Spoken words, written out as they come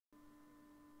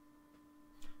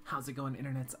How's it going,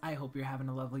 internets? I hope you're having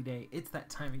a lovely day. It's that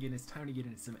time again. It's time to get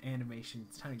into some animation.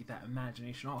 It's time to get that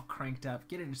imagination all cranked up,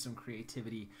 get into some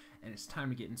creativity, and it's time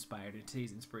to get inspired. And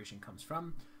today's inspiration comes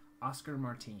from Oscar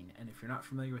Martin. And if you're not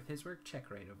familiar with his work,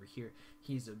 check right over here.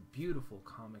 He's a beautiful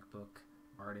comic book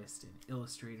artist and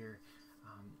illustrator.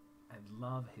 I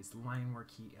love his line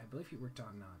work. I believe he worked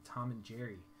on Tom and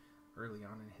Jerry early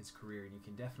on in his career, and you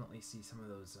can definitely see some of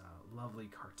those lovely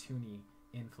cartoony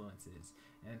influences.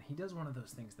 And he does one of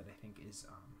those things that I think is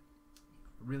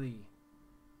really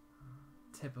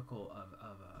typical of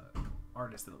a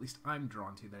artist that at least I'm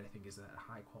drawn to, that I think is that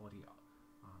high quality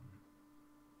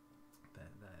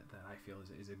that I feel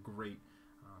is a great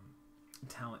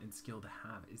talent and skill to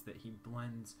have, is that he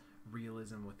blends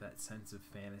realism with that sense of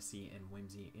fantasy and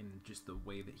whimsy in just the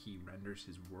way that he renders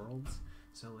his worlds.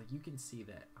 So like you can see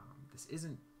that this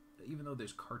isn't, even though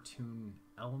there's cartoon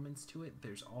elements to it,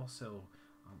 there's also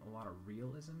a lot of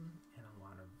realism and a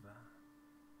lot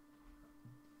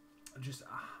of just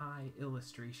a high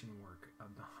illustration work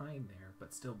behind there,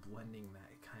 but still blending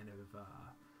that kind of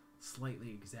slightly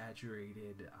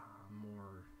exaggerated,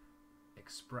 more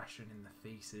expression in the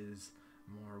faces,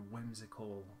 more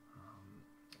whimsical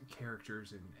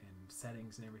characters and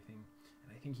settings and everything.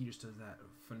 And I think he just does that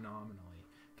phenomenally,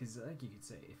 because like you could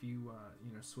say, if you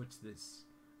switch this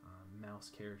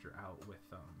mouse character out with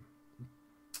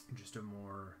just a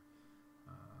more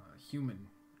human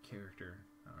character,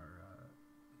 or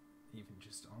even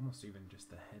just almost even just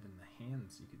the head and the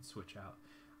hands, you could switch out,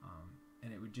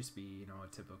 and it would just be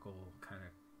a typical kind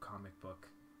of comic book.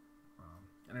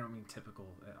 And I don't mean typical.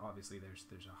 Obviously,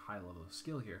 there's a high level of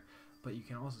skill here, but you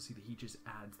can also see that he just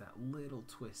adds that little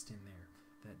twist in there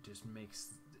that just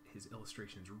makes his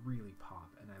illustrations really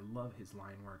pop. And I love his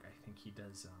line work. I think he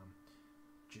does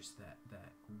just that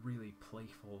really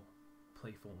playful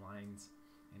lines,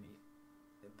 and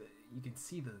you can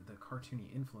see the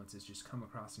cartoony influences just come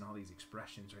across in all these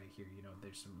expressions right here.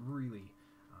 There's some really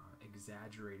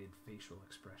exaggerated facial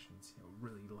expressions,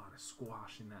 really a lot of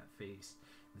squash in that face.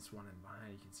 This one in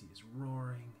behind, you can see is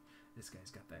roaring. This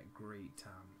guy's got that great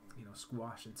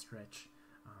squash and stretch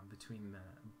between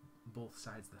both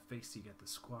sides of the face. So you got the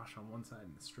squash on one side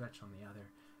and the stretch on the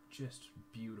other. Just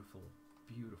beautiful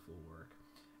work.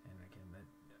 And again,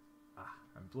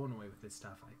 I'm blown away with this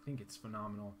stuff. I think it's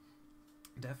phenomenal.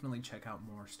 Definitely check out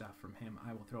more stuff from him.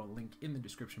 I will throw a link in the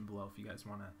description below if you guys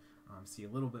want to see a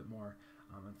little bit more.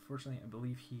 Unfortunately, I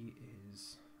believe he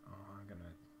is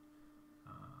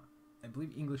I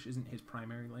believe English isn't his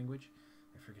primary language.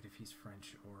 I forget if he's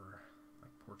French or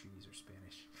like Portuguese or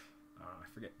Spanish. I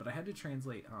forget, but I had to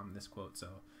translate this quote, so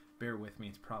bear with me.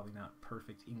 It's probably not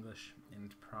perfect English,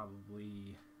 and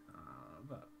probably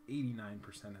about 89%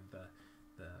 of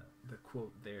the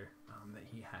quote there that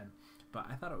he had. But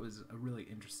I thought it was a really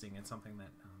interesting and something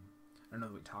that I know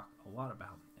that we talk a lot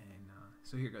about. And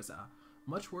so here goes.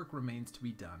 Much work remains to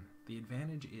be done. The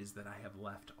advantage is that I have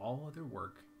left all other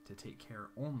work to take care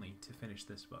only to finish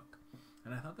this book.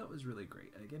 And I thought that was really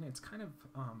great. Again, it's kind of,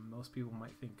 most people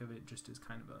might think of it just as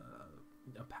kind of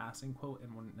a passing quote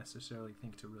and wouldn't necessarily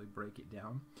think to really break it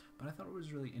down. But I thought it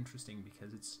was really interesting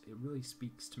because it really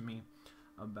speaks to me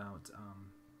about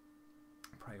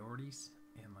priorities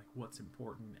and like what's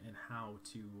important and how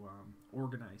to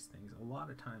organize things. A lot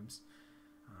of times,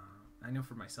 I know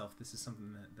for myself, this is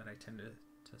something that I tend to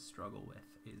struggle with,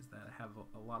 is that I have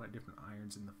a lot of different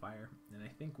irons in the fire. And I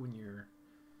think when you're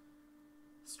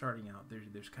starting out,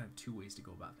 there's kind of two ways to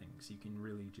go about things. You can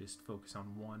really just focus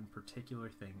on one particular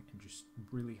thing and just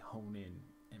really hone in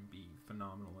and be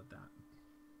phenomenal at that.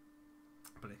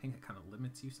 But I think it kind of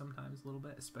limits you sometimes a little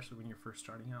bit, especially when you're first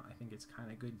starting out. I think it's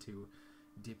kind of good to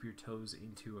dip your toes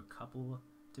into a couple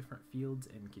different fields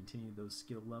and continue those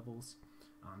skill levels,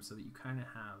 so that you kind of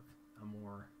have a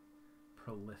more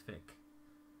prolific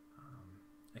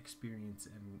experience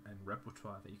and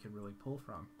repertoire that you can really pull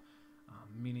from.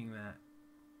 Meaning that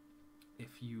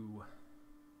if you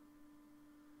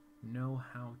know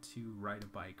how to ride a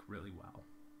bike really well,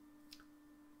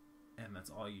 and that's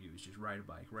all you do is just ride a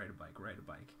bike,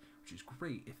 which is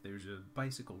great if there's a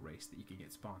bicycle race that you can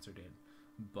get sponsored in.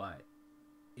 But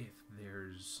if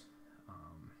there's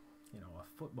a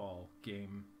football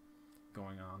game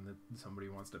going on that somebody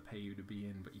wants to pay you to be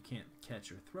in, but you can't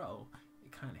catch or throw,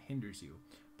 it kind of hinders you.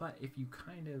 But if you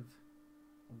kind of,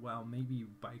 well, maybe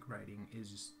bike riding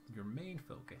is your main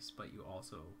focus, but you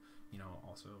also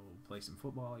play some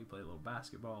football, you play a little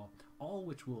basketball, all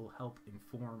which will help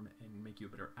inform and make you a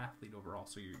better athlete overall,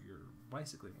 so your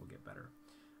bicycling will get better.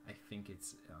 I think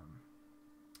it's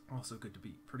also good to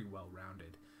be pretty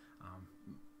well-rounded.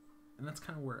 and that's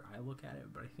kind of where I look at it,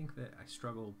 but I think that I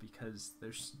struggle because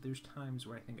there's times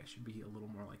where I think I should be a little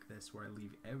more like this, where I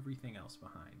leave everything else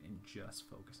behind and just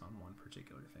focus on one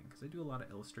particular thing, because I do a lot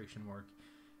of illustration work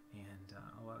and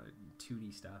a lot of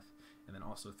 2D stuff, and then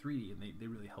also 3D, and they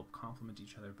really help complement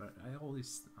each other. But I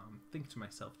always think to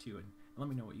myself too, and let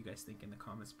me know what you guys think in the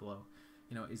comments below.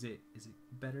 You know, is it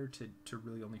better to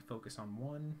really only focus on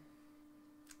one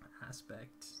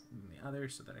aspect than the other,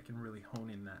 so that I can really hone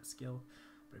in that skill?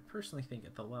 But I personally think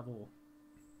at the level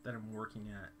that I'm working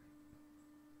at,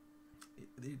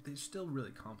 they're still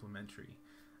really complementary.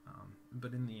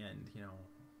 But in the end, you know,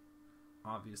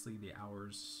 obviously the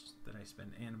hours that I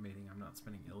spend animating, I'm not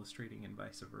spending illustrating, and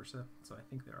vice versa. So I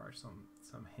think there are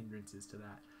some hindrances to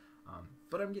that.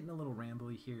 But I'm getting a little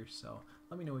rambly here, so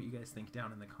let me know what you guys think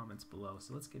down in the comments below.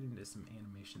 So let's get into some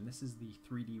animation. This is the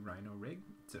 3D Rhino rig.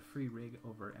 It's a free rig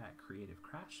over at Creative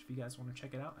Crash. If you guys want to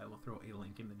check it out, I will throw a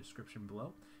link in the description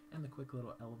below, and the quick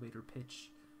little elevator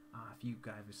pitch. If you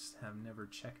guys have never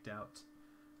checked out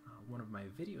one of my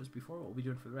videos before, what we'll be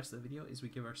doing for the rest of the video is we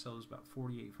give ourselves about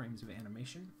 48 frames of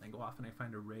animation. I go off and I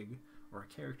find a rig or a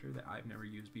character that I've never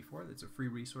used before that's a free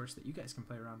resource that you guys can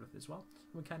play around with as well.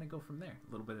 And we kind of go from there.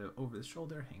 A little bit of over the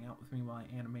shoulder, hang out with me while I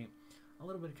animate, a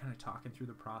little bit of kind of talking through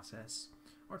the process,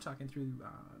 or talking through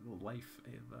the life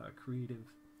of creative,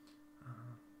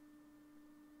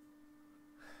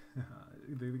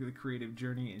 the creative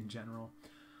journey in general.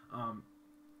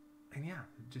 And yeah,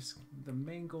 just the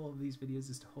main goal of these videos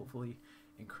is to hopefully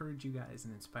encourage you guys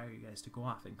and inspire you guys to go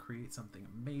off and create something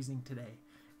amazing today.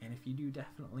 And if you do,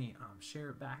 definitely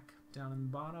share it back down in the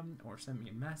bottom, or send me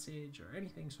a message or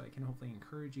anything, so I can hopefully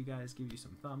encourage you guys, give you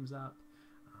some thumbs up,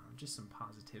 just some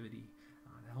positivity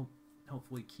to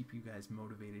hopefully keep you guys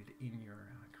motivated in your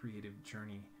creative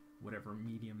journey, whatever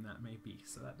medium that may be.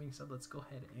 So that being said, let's go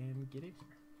ahead and get in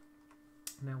here.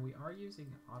 Now, we are using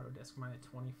Autodesk Maya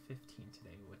 2015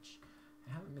 today, which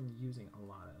I haven't been using a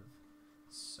lot of,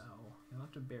 so you'll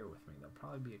have to bear with me. There'll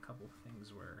probably be a couple things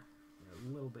where they're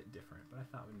a little bit different, but I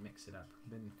thought we'd mix it up.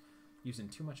 I've been using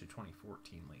too much of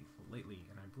 2014 lately,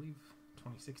 and I believe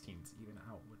 2016 is even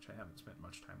out, which I haven't spent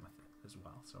much time with it as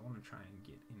well, so I want to try and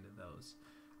get into those.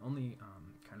 Only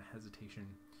kind of hesitation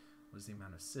was the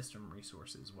amount of system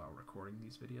resources while recording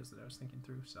these videos that I was thinking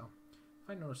through, so if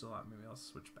I notice a lot, maybe I'll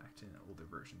switch back to older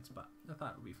versions, but I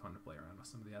thought it would be fun to play around with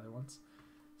some of the other ones.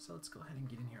 So let's go ahead and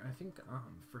get in here. I think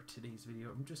for today's video,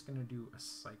 I'm just going to do a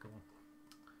cycle.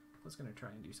 I was going to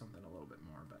try and do something a little bit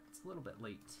more, but it's a little bit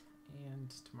late, and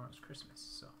tomorrow's Christmas,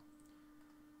 so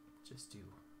just do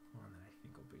one that I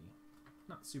think will be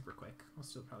not super quick. We'll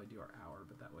still probably do our hour,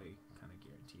 but that way kind of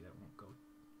guarantee that won't go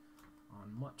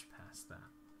on much past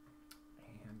that.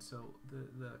 And so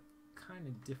the kind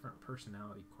of different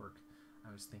personality quirk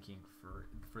I was thinking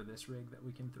for this rig that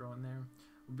we can throw in there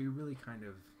would be really kind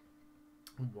of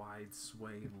wide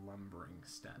sway lumbering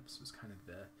steps. Was kind of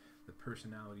the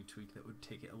personality tweak that would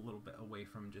take it a little bit away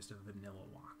from just a vanilla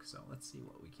walk. So let's see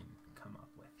what we can come up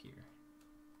with here.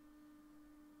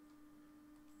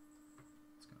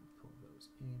 Just gonna pull those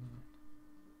in.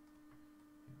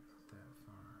 Not that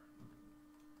far.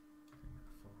 Bring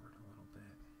that forward a little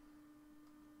bit.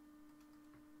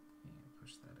 And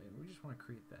push that in. We just want to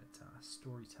create that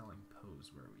storytelling pose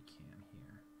where we can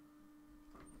here.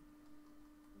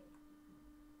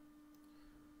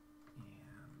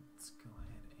 And let's go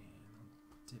ahead and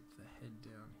dip the head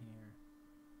down here.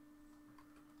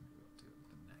 Maybe we'll do it with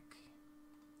the neck.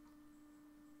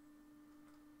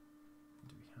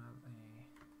 Do we have a...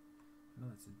 I know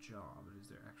that's a jaw, but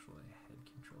is there actually a head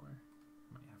controller?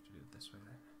 Might have to do it this way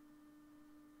then.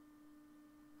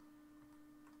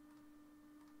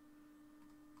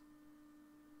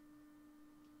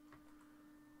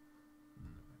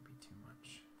 Too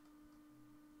much.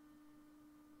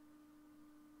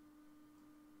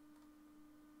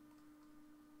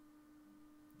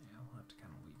 Yeah, I'll have to kind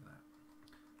of leave that.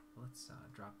 Let's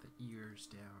drop the ears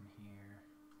down here.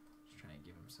 Just try and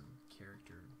give him some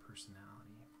character and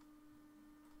personality.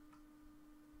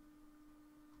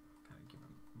 Kind of give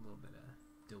him a little bit of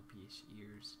dopey-ish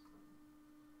ears.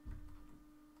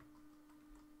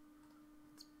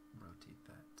 Let's rotate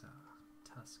that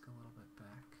tusk a little bit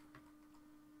back.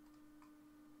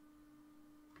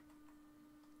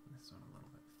 This one a little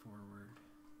bit forward,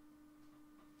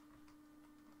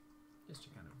 just to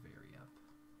kind of vary up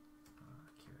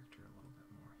character a little bit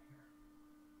more here.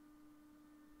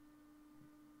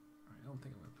 Alright, I don't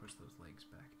think I'm going to push those legs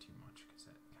back too much, because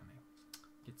that kind of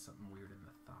gets something weird in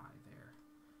the thigh there.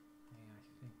 And I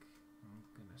think I'm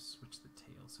going to switch the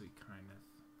tail so he kind of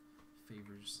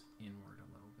favors inward a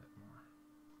little bit more.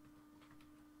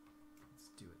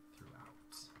 Let's do it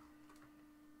throughout.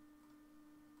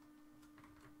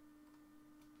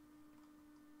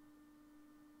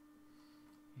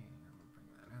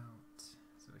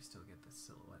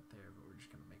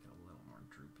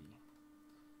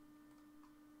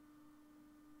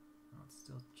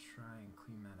 Still try and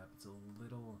clean that up. It's a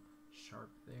little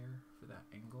sharp there for that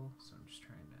angle, so I'm just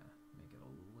trying to make it a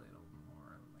little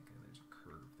more like there's a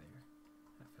curve there.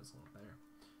 That feels a little better.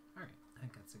 Alright, I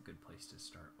think that's a good place to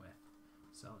start with.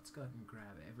 So let's go ahead and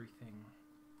grab everything.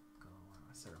 Go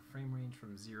set our frame range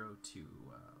from 0 to,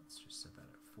 let's just set that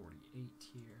at 48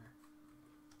 here.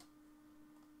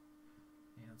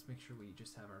 And let's make sure we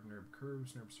just have our NURB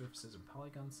curves, NURB surfaces, and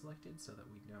polygons selected so that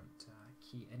we don't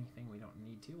key anything we don't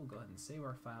need to. We'll go ahead and save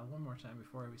our file one more time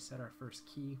before we set our first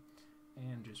key.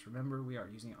 And just remember, we are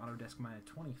using Autodesk Maya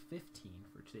 2015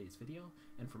 for today's video.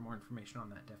 And for more information on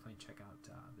that, definitely check out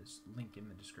this link in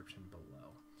the description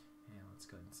below. And let's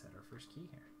go ahead and set our first key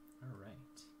here.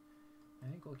 Alright.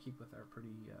 I think we'll keep with our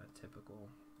pretty typical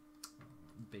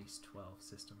base 12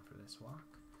 system for this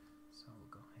walk. So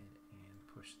we'll go ahead and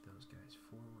push those guys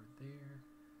forward there.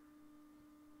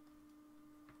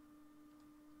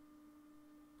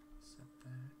 Set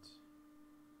that.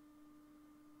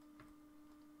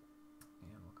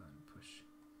 And we'll go ahead and push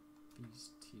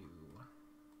these two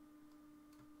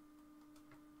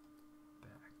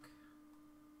back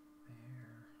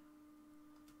there.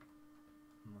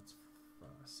 And let's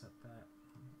set that.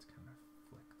 Let's kind of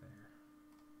flick there.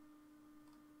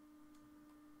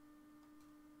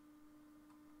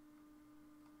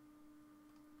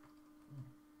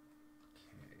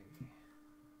 Okay.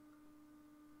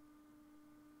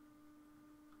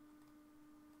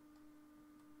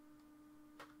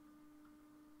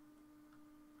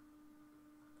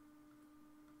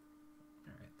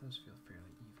 Alright, those feel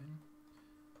fairly even.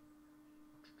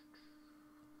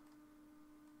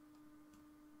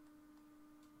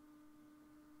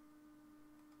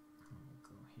 We'll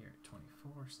go here at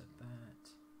 24, set that.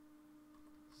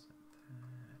 Set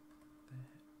that, that.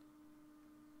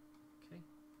 Okay,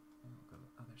 and we'll go to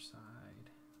the other side.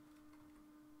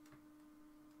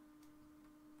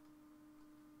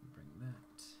 Bring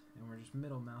that, and we're just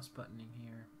middle mouse buttoning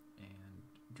here and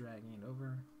dragging it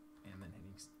over, and then hitting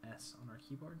S on our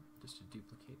keyboard just to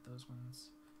duplicate those ones.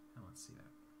 And let's see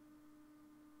that.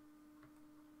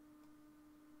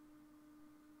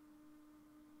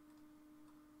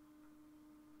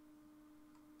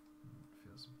 It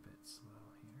feels a bit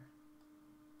slow here.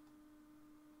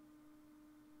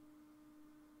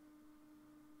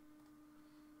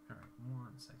 Alright,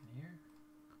 1 second here.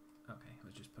 Okay, I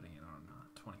was just putting it on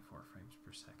 24 frames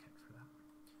per second for that.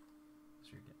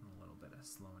 So you're getting a little bit of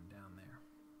slowing down there.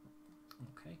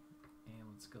 Okay, and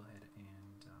let's go ahead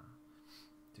and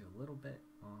do a little bit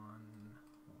on,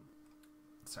 well,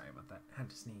 sorry about that, I had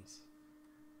to sneeze.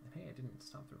 And hey, I didn't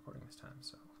stop the recording this time,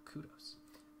 so kudos.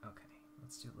 Okay,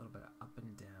 let's do a little bit of up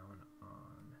and down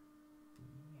on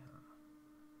the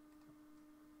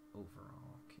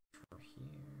overall control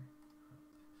here.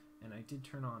 And I did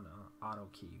turn on auto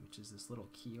key, which is this little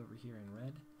key over here in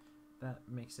red. That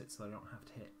makes it so I don't have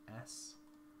to hit S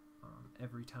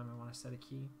every time I want to set a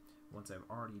key. Once I've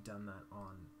already done that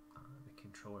on the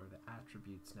controller, the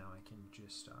attributes, now I can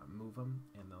just move them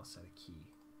and they'll set a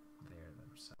key there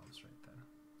themselves right then.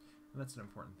 And that's an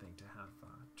important thing to have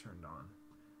turned on.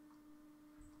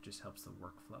 Just helps the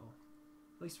workflow,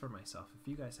 at least for myself. If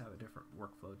you guys have a different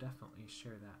workflow, definitely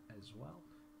share that as well.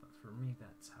 But for me,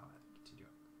 that's how I like to do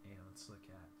it. And let's look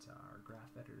at our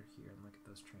graph editor here and look at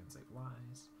those translate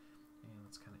Ys. And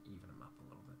let's kind of even them up a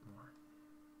little bit more.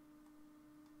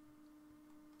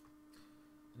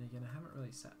 And again, I haven't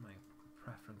really set my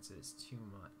preferences too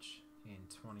much in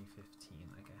 2015,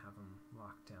 like I have them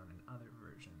locked down in other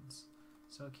versions.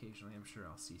 So occasionally I'm sure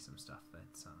I'll see some stuff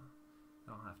that's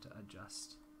I'll have to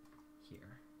adjust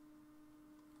here.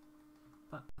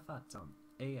 But I thought,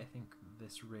 I think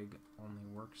this rig only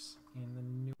works in the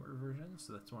newer version,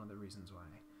 so that's one of the reasons why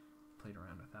I played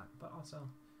around with that. But also,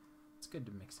 it's good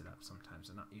to mix it up sometimes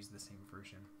and not use the same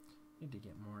version. Need to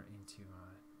get more into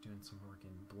doing some work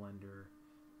in Blender,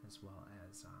 as well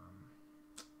as,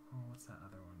 oh, what's that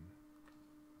other one?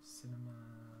 Cinema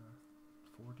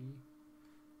 4D?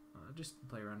 Just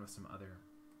play around with some other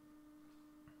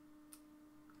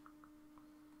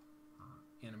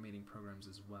animating programs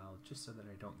as well, just so that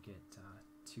I don't get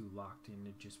too locked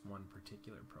into just one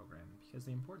particular program. Because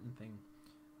the important thing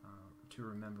to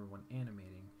remember when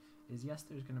animating is, yes,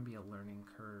 there's going to be a learning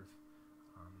curve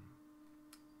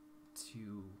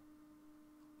to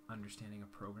understanding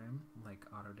a program like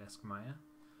Autodesk Maya,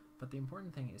 but the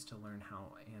important thing is to learn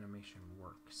how animation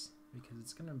works, because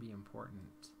it's going to be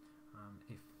important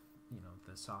if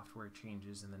the software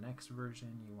changes in the next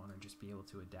version. You want to just be able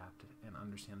to adapt and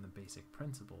understand the basic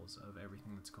principles of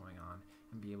everything that's going on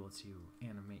and be able to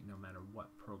animate no matter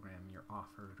what program you're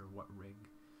offered or what rig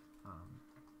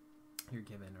you're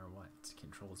given or what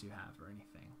controls you have or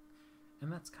anything.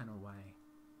 And that's kind of why,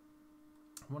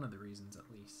 one of the reasons at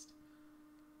least,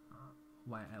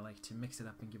 why I like to mix it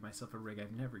up and give myself a rig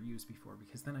I've never used before,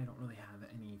 because then I don't really have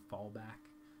any fallback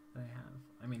that I have.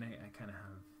 I mean, I kind of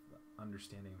have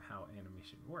understanding of how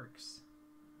animation works.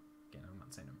 Again, I'm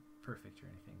not saying I'm perfect or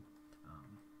anything,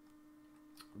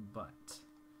 but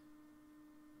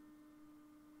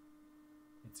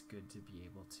it's good to be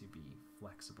able to be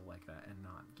flexible like that and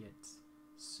not get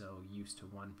so used to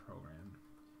one program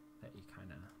that you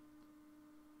kind of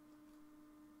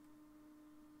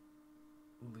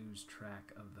lose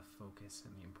track of the focus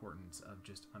and the importance of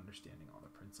just understanding all the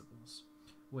principles,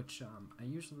 which I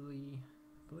usually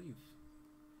believe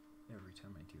every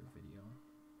time I do a video.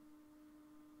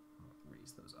 I'll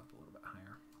raise those up a little bit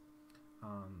higher.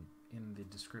 In the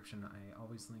description, I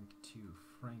always link to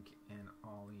Frank and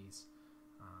Ollie's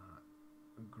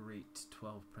great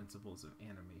 12 principles of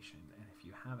animation, and if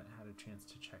you haven't had a chance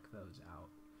to check those out,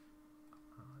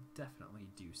 definitely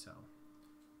do so.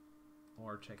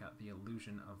 Or check out The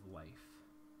Illusion of Life,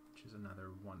 which is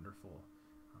another wonderful,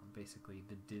 basically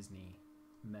the Disney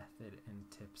method and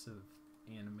tips of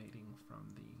animating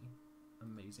from the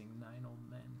amazing 9 Old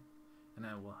Men. And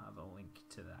I will have a link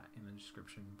to that in the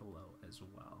description below as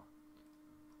well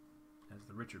as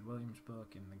the Richard Williams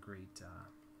book and the great, oh,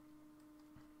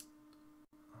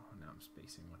 now I'm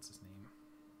spacing, what's his name?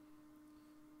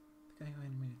 The guy who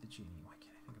animated the genie, why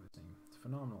can't I think of his name? It's a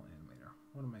phenomenal animator,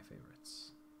 one of my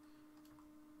favorites.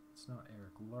 It's not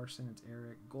Eric Larson, it's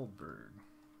Eric Goldberg.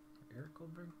 Eric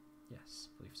Goldberg? Yes,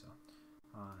 I believe so.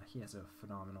 He has a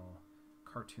phenomenal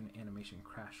cartoon animation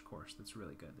crash course that's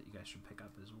really good that you guys should pick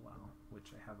up as well,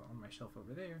 which I have on my shelf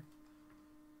over there,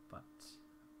 but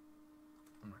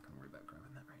I'm not going to worry about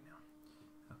grabbing that right now.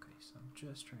 Okay, so I'm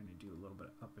just trying to do a little bit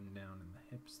of up and down in the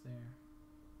hips there.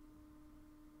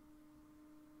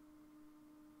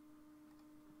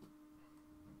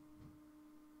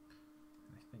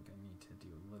 And I think I need to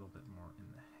do a little bit more in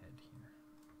the head here.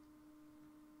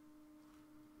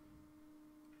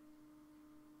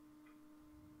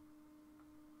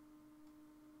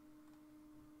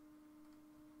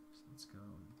 So let's go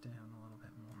down a little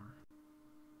bit more.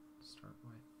 Start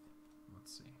with,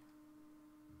 let's see.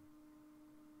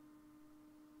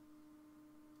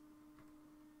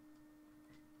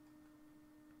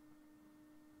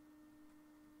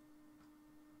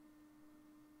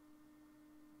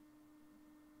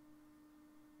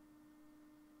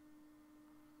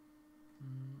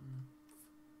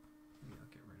 Maybe I'll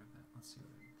get rid of that. Let's see what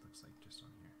it looks like just on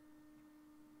here.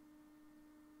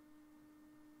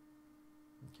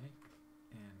 Okay,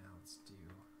 and now let's do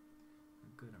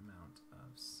a good amount of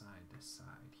side to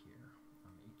side here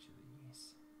on each of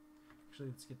these. Actually,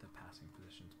 let's get the passing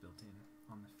positions built in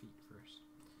on the feet first.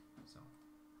 So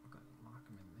I'll go ahead and lock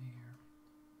them in there,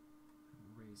 and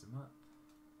raise them up,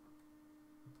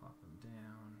 pop them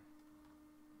down,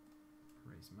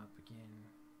 raise them up again,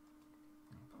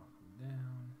 and pop them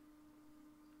down,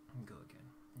 and go again.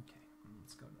 Okay, and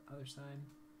let's go to the other side.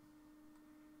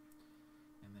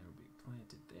 And they will be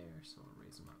planted there, so I'll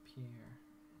raise them up here,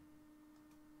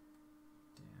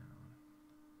 down,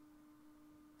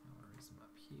 I'll raise them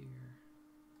up here,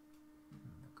 and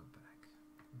then they'll go back.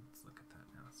 Let's look at that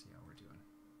now, see how we're doing.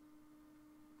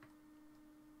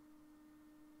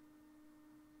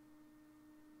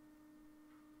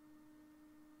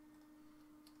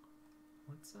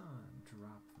 Let's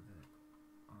drop the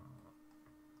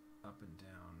up and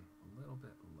down a little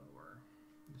bit lower,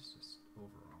 just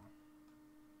overall.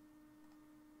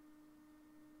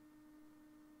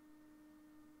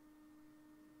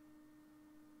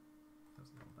 That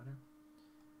was a little better.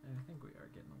 And I think we are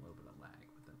getting a little bit of lag,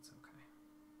 but that's okay.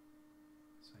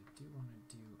 So I do want to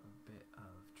do a bit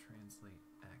of translate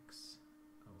X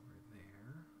over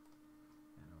there,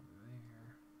 and over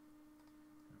there,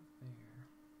 and over there,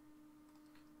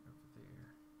 and over there,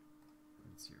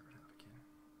 and zero it out again.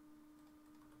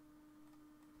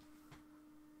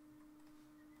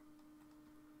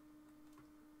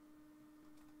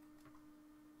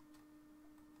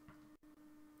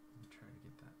 And try to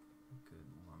get that good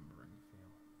lumbering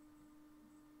feel.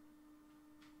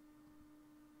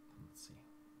 Let's see.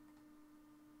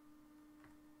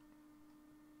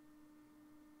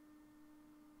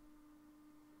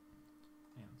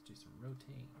 And let's do some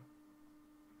rotating.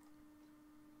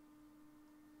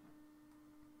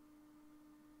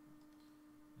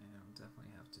 And I'll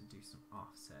definitely have to do some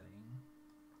offsetting.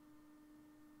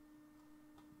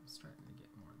 I'm starting to get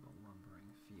more of the lumbering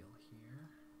feel here.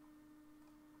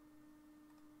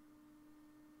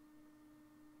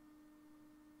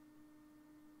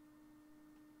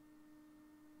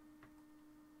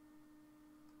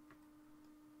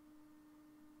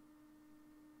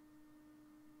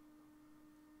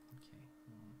 Okay,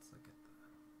 well, let's look at the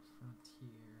front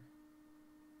here.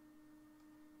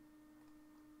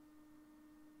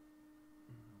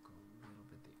 And we'll go a little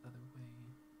bit the other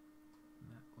way,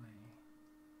 that way,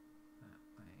 that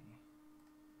way,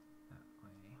 that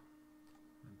way,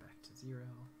 and back to 0.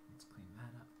 Let's clean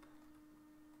that up.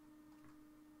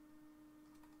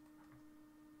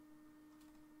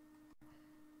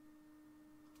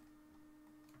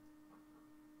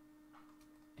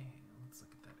 And let's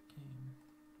look at that again.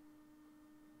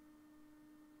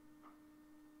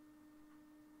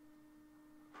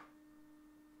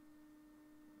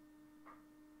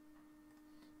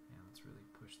 And let's really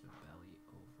push the belly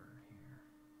over here.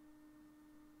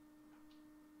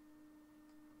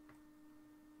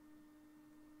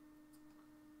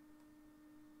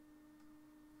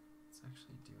 Let's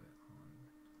actually do it on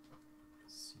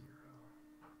 0.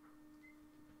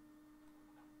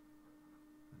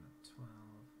 Then a 12,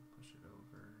 push it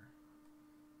over.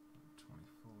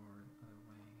 24 the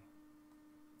other way.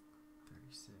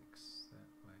 36 that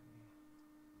way.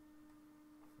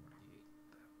 48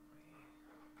 that way.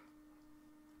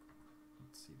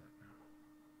 Let's see that now.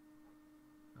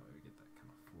 That way we get that kind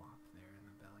of flop there in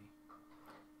the belly.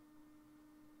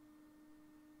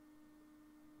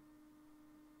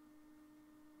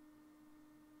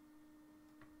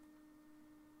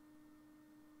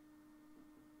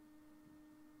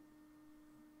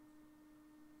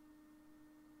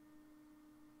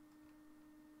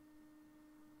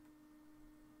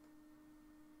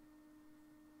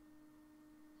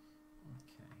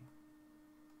 Okay.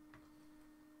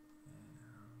 And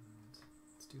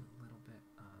let's do a little bit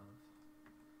of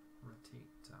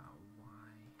rotate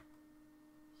Y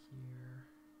here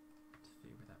to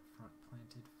favor that front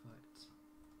planted foot.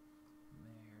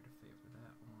 There to favor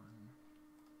that one.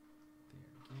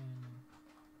 There again.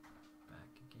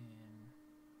 Back again.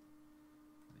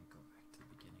 And then go back to the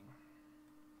beginning.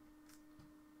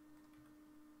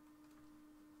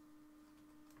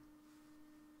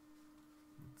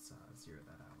 Let's zero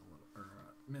that out a little, or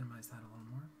minimize that a little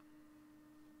more.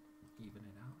 Even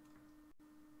it out.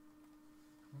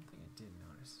 One thing I did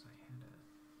notice is I had a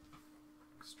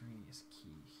extraneous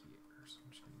key here, so I'm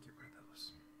just going to get rid of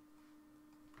those.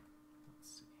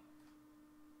 Let's see.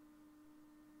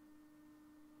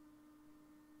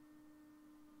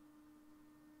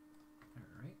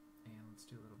 Alright, and let's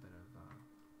do a little bit of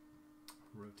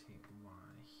rotate Y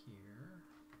here.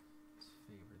 Let's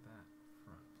favor that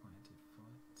front planted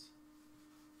foot.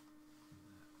 And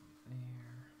that one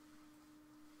there.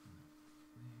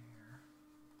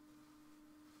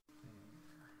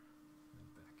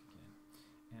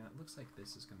 And it looks like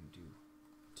this is going to do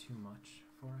too much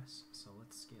for us, so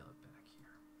let's scale it back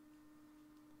here.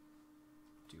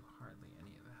 Do hardly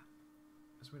any of that,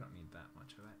 because we don't need that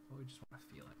much of it, but we just want to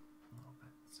feel it a little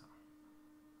bit, so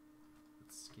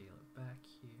let's scale it back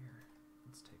here.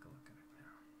 Let's take a look at it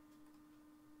now.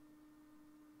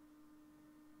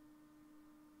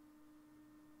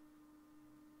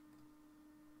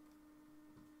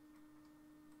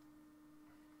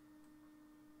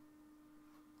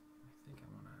 I think I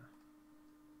want to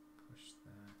push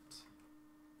that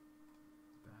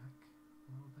back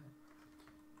a little bit.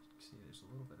 You can see there's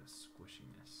a little bit of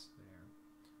squishiness there,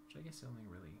 which I guess only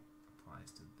really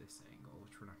applies to this angle,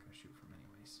 which we're not going to shoot from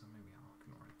anyway, so maybe I'll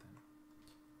ignore it then.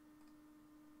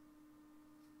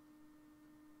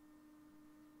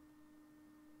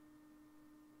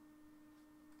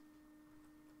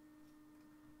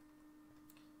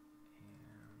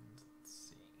 And let's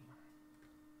see.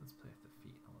 Let's play with the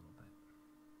feet a little bit.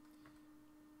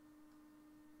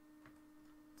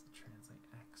 Let's translate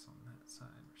X on that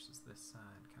side versus this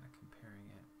side, kind of comparing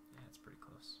it. Yeah, it's pretty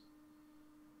close.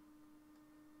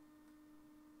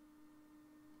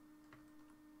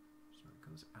 So it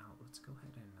goes out. Let's go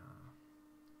ahead and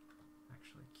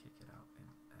actually kick it out in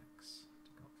X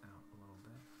to go out a little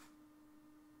bit.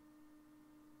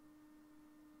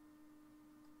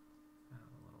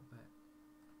 Out a little bit.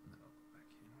 And then I'll go back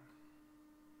in.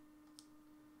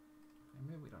 And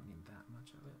maybe we don't need that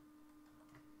much of it.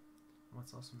 And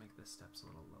let's also make the steps a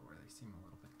little lower. They seem a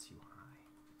little bit too high.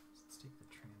 So let's take the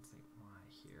translate Y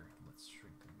here. Let's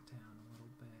shrink them down a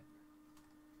little bit.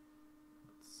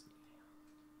 Let's see.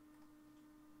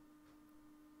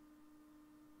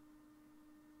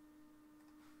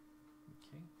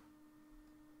 Okay.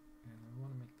 And we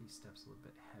want to make these steps a little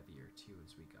bit heavier too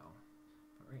as we go.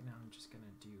 But right now I'm just going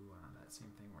to do that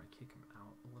same thing where I kick them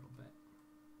out a little bit.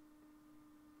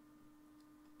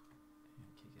 And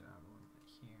kick it out a little bit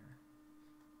here.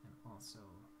 And also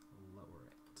lower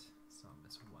it some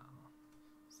as well.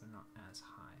 So they're not as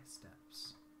high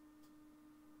steps.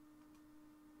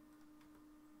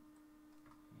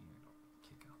 And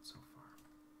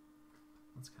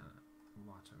let's kind of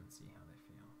watch them and see how they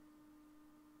feel.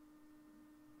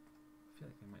 I feel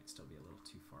like they might still be a little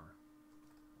too far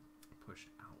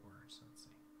pushed outward, so let's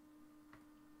see.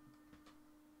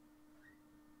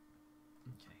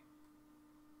 Okay.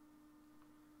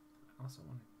 I also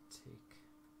want to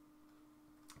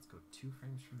let's go 2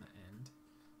 frames from the end.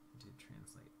 I did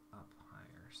translate up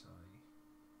higher, so I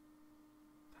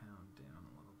pound down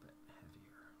a little bit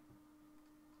heavier.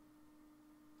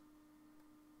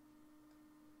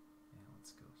 And let's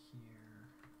go here.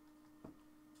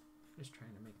 Just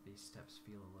trying to make these steps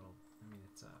feel a little, I mean,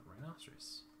 it's a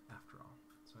rhinoceros after all,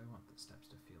 so I want the steps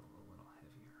to feel a little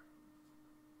heavier.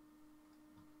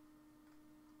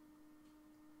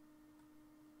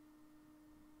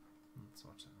 Let's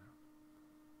watch that now.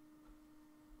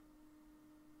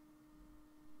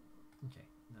 Okay,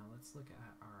 now let's look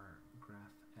at our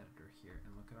graph editor here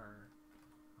and look at our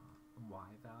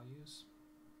Y values.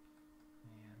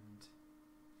 And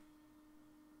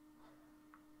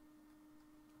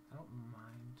I don't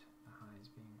mind the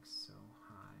highs being so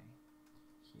high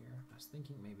here. I was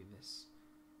thinking maybe this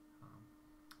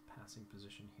passing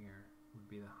position here would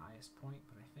be the highest point,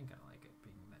 but I think I like it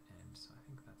being the end, so I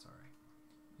think that's alright.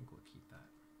 I think we'll keep that.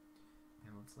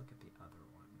 And let's look at the other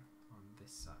one on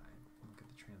this side. Look at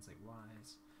the translate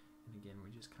Y's. And again,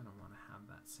 we just kind of want to have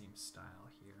that same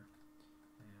style here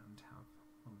and have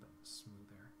a little bit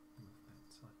smoother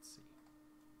movement. So let's see.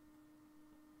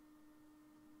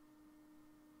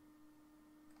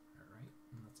 Alright,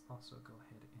 and let's also go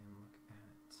ahead and look at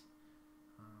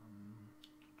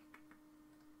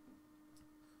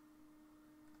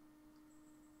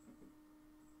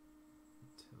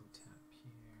toe tap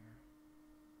here.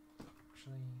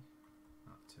 Actually,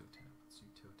 not toe tap, let's do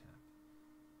toe tap.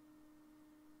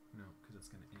 No, because it's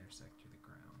going to intersect to the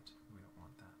ground. We don't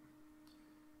want that.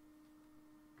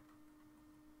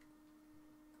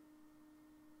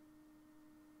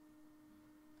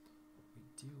 What we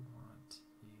do want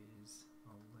is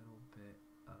a little bit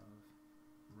of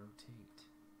rotate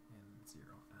and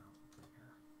zero out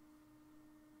there.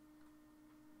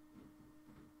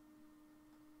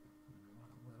 And we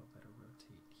want a little bit of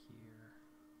rotate here.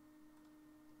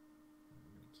 And I'm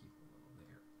going to keep a little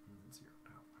there and then zero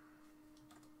out.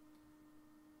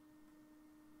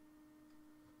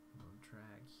 We'll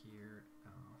drag here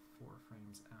 4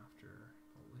 frames after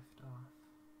the liftoff.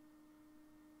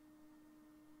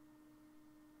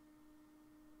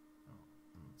 Oh,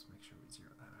 and let's make sure we zero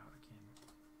that out again.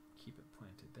 Keep it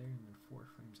planted there, and then 4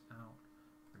 frames out,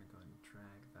 we're going to go ahead and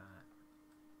drag that.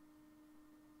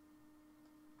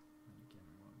 And again,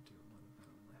 we want to do a little bit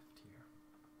of lift here.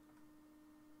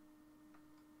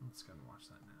 Let's go and watch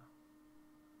that now.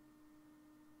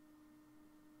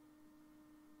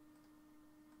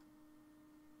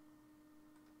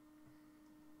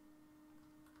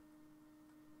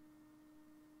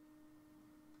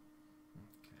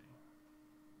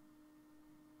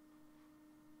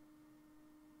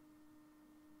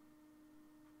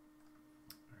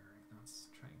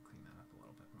 Let's try and clean that up a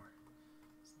little bit more.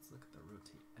 So let's look at the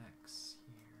rotate X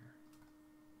here.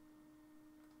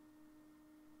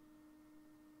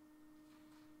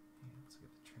 And let's look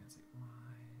at the translate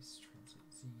Y's,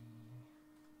 translate Z.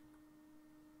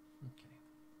 Okay.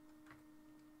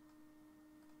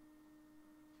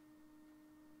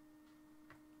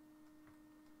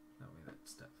 That way that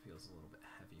step feels a little bit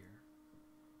heavier. I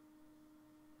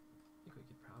think we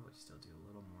could probably still do a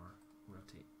little more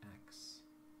rotate X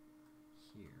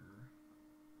here.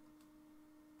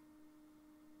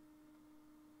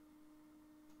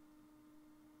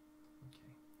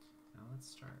 Okay, now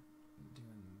let's start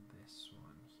doing this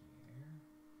one here.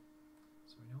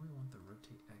 So we know we want the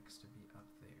rotate X to be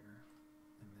up there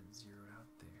and then zeroed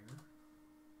out there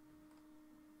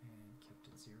and kept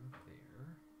it zeroed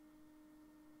there.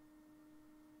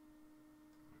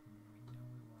 And we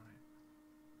know we want it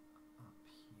up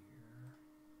here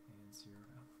and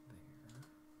zeroed out there.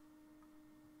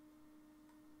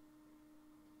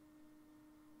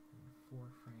 4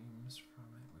 frames from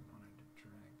it, we wanted to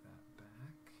drag that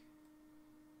back.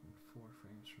 And 4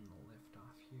 frames from the lift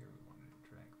off here, we wanted to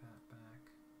drag that back.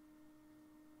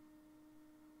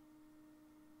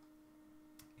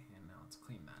 And now let's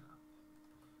clean that up.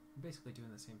 We're basically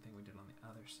doing the same thing we did on the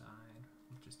other side,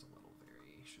 with just a little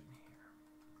variation here.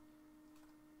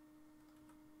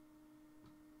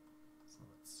 So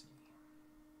let's see.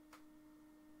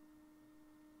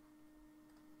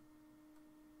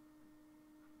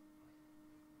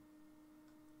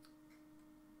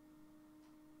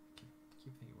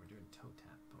 Keep thinking we're doing toe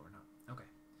tap, but we're not. Okay,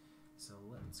 so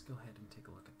let's go ahead and take a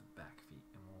look at the back feet,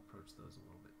 and we'll approach those a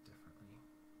little bit differently.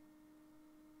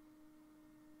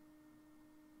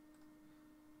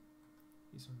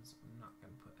 These ones I'm not going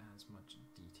to put as much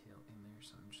detail in there,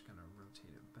 so I'm just going to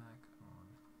rotate it back on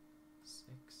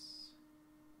six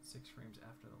frames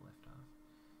after the liftoff,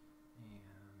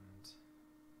 and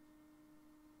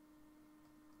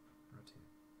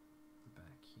rotate it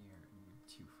back here and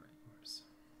 2 frames.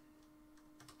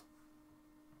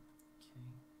 Okay,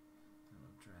 then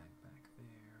we'll drag back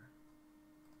there,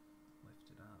 lift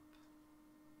it up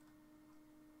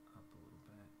a little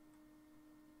bit,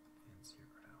 and zero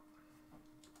it out.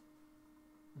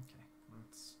 Okay,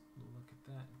 let's look at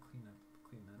that and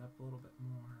clean that up a little bit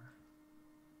more.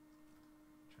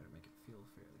 Try to make it feel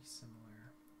fairly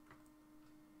similar.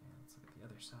 And let's look at the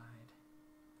other side.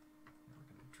 And we're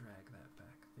going to drag that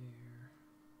back there,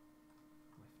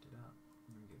 lift it up,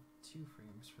 and we give 2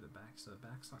 frames for the back. So the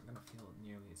back's not going to feel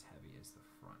nearly as heavy as the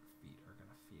front feet are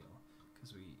going to feel,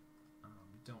 because we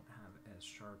don't have as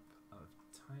sharp of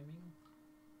timing,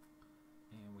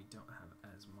 and we don't have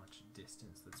as much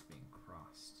distance that's being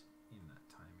crossed in that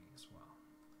timing as well.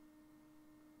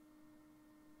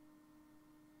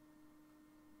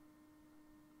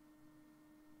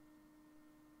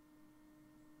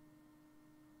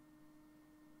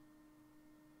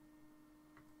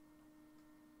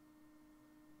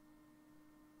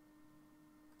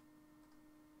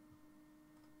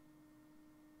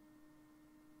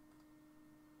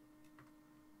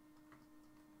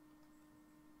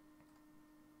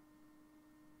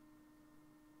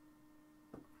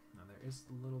 There's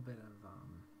a little bit of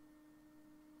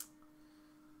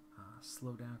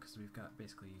slow down because we've got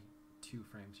basically 2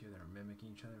 frames here that are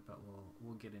mimicking each other, but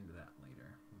we'll get into that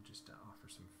later. We'll just offer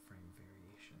some frame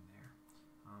variation there.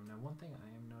 Now, one thing I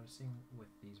am noticing with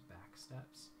these back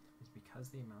steps is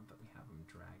because the amount that we have them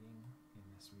dragging in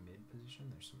this mid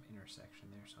position, there's some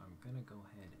intersection there, so I'm going to go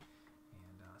ahead and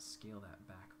scale that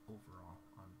back overall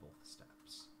on both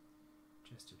steps,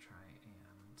 just to try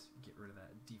and get rid of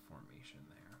that deformation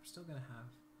there. I'm still going to have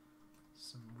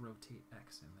some rotate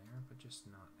X in there, but just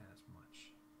not as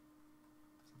much.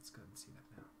 So let's go ahead and see that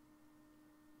now.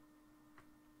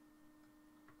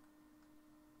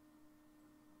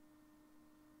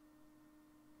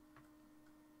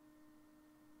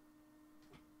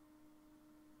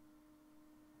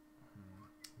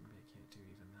 Maybe I can't do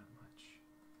even that much,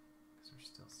 because we're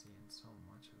still seeing so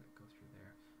much of it go through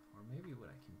there. Or maybe what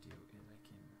I can do is I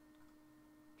can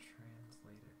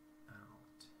translate it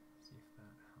out, see if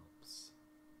that helps.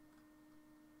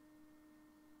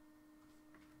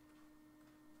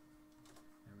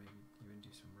 And maybe even do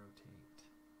some rotate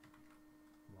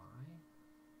Y.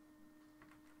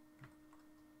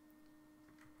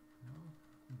 No?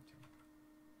 Okay.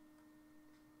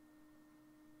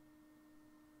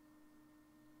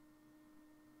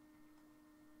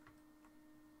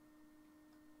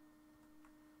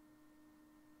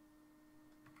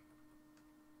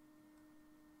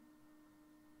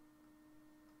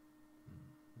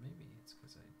 Maybe it's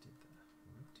because I did the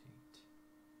rotate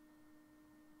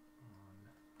on.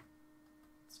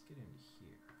 Let's get into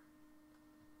here.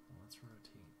 Well, let's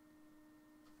rotate.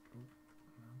 Oh,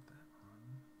 not that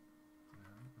one.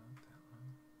 No, not that one.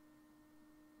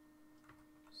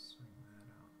 Swing that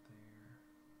out there.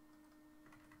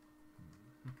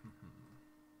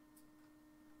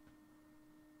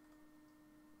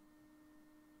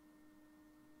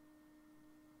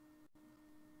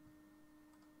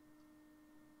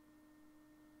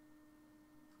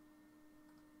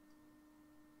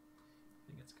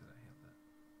 I think it's because I have that.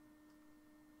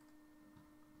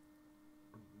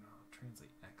 Oh no,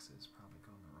 translate X is probably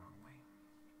going the wrong way.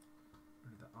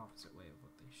 Or the opposite way of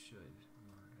what they should in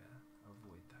order to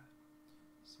avoid that.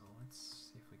 So let's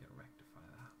see if we can rectify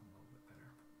that a little bit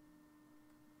better.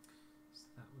 So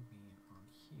that would mean on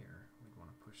here, we'd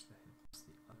want to push the hips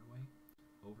the other way,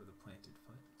 over the planted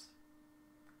foot.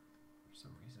 For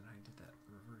some reason I did that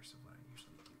reverse of what I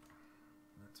usually do.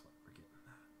 And that's what we're getting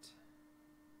at.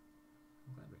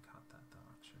 I'm glad we caught that though,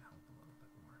 it should help a little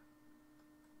bit more.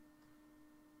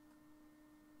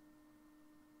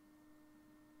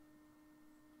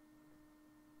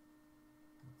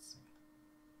 Let's see.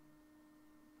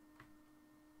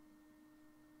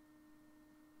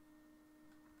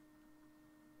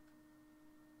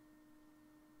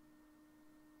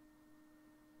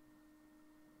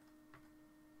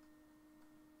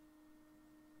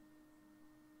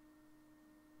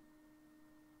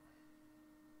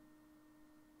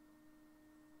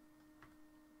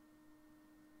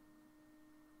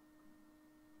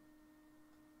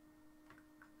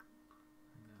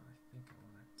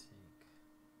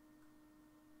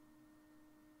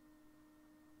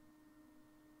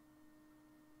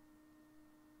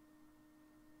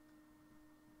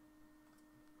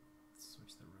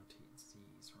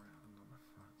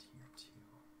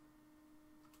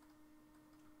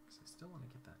 still want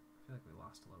to get that. I feel like we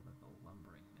lost a little bit of the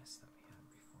lumberingness that we had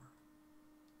before.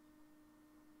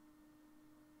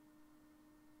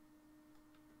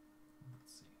 Let's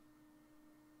see.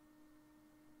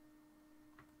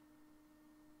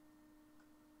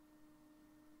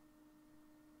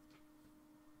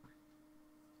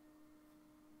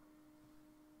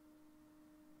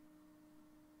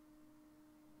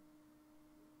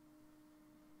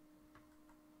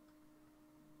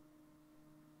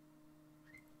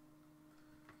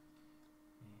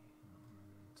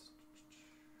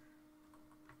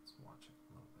 Let's watch it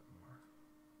a little bit more.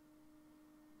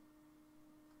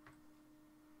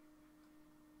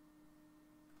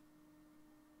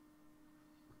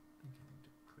 I think I need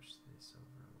to push this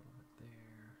over a little bit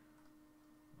there,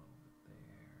 a little bit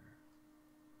there,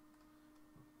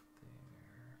 a little bit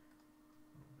there,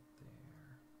 a little bit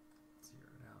there. Zero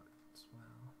it out as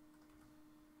well.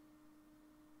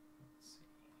 Let's see.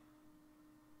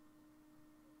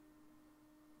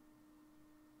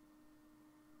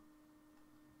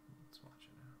 Let's watch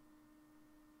it out.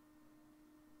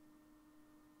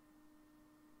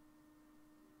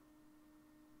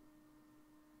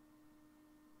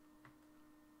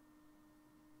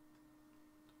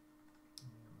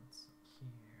 And let's look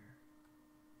here.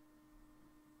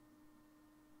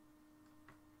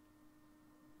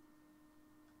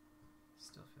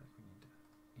 Still feel like we need to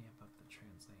amp up the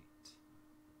translate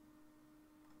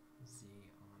Z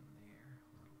on there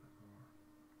a little bit more.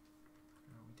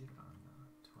 We did it on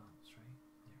 12s, right?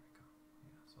 There we go.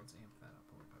 Yeah, so let's amp that up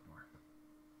a little bit more. There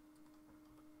we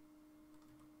go.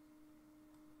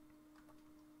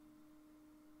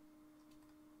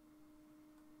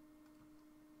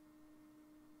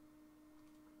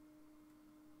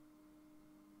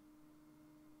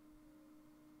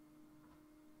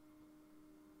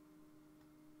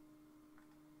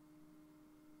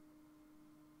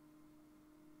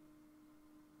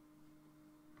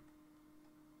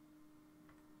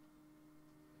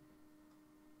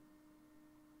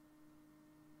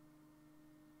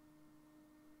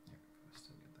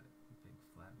 Still got that big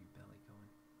flabby belly going.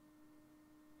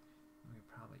 We could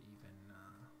probably even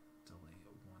delay it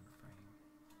 1 frame.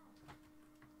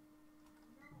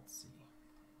 Let's see.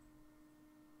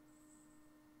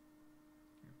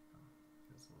 There we go.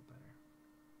 Feels a little better.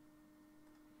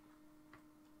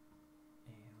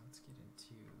 And let's get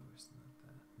into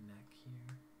the neck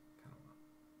here. Kind of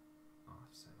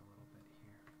offset a little bit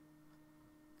here.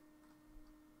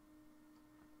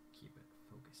 Keep it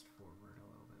focused forward a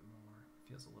little bit more.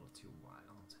 Feels a little too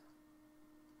wild.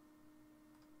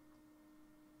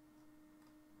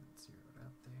 Let's zero it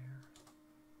out there.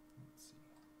 Let's see.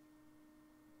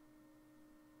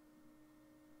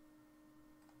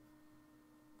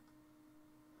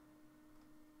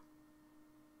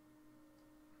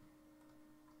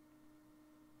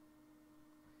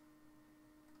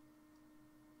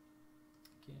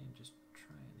 Again, just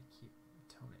trying to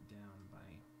tone it down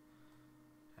by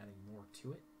adding more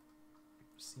to it.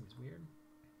 Seems weird,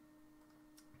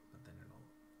 but then it'll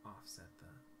offset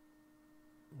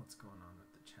what's going on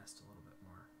with the chest a little bit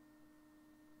more.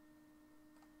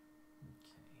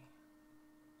 Okay,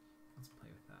 let's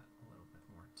play with that a little bit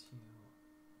more too.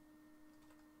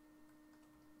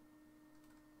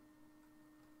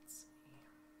 Let's see.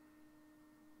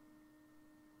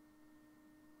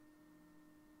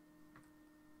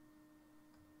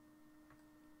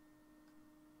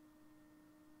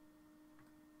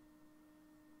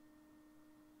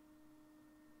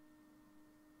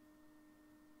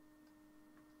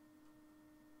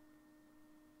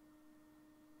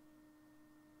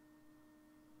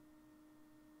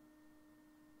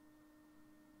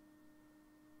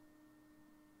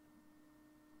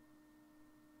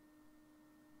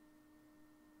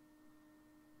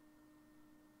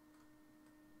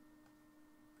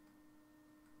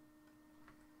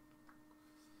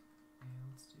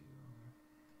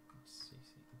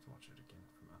 Let's watch it again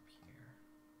from up here.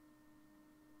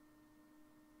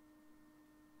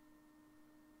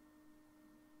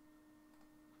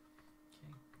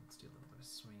 Okay, let's do a little bit of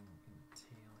swing in the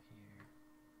tail here.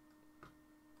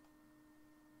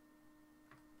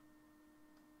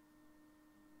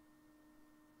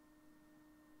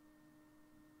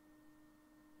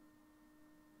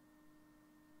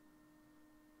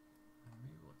 And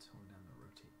maybe we'll tone down the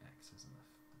rotate axis on the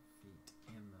feet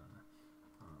and the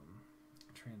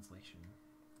translation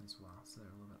as well, so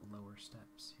they're a little bit lower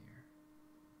steps here.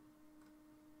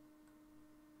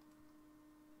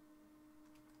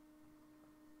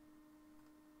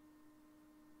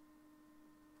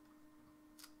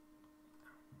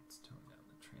 Let's tone down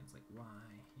the translate Y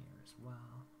here as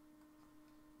well.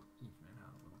 Even it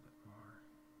out a little bit more.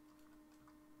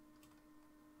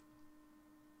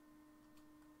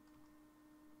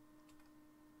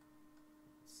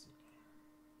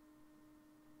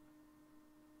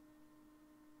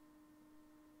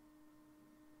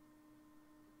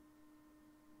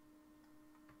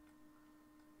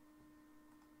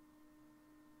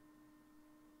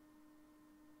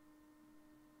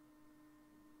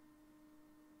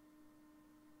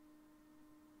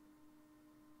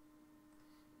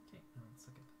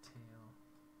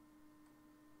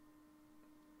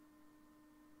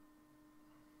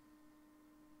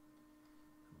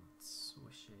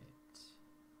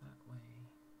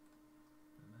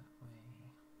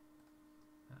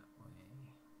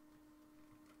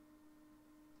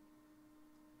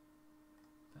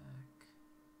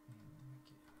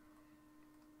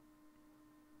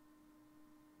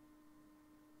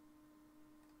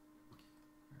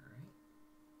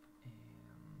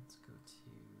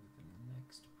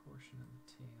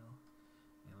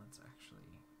 let's actually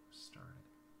start it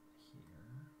here.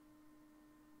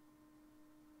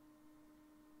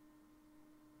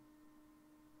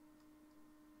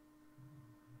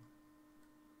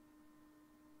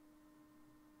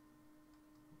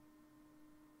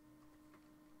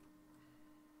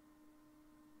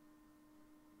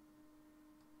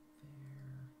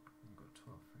 There, and go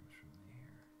 12 frames from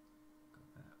there. Go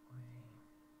that way.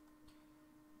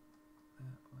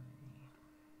 That way.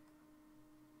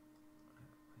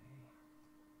 That way.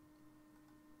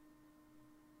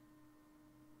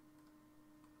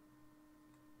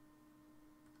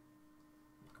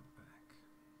 Go back.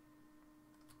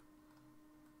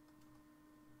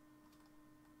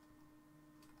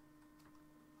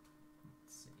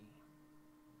 Let's see.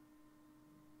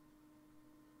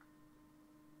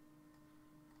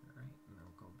 Alright, and then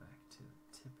we'll go back to the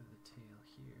tip of the tail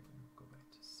here, and we'll go back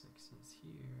to 6s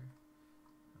here,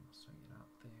 and we'll swing it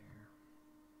out there.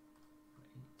 Put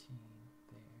 18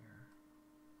 there,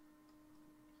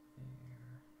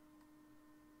 there,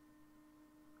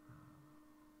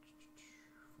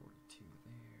 42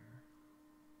 there,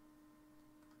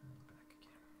 and then back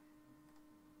again.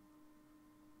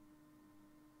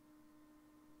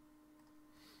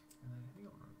 And then I think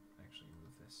I want to actually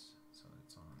move this so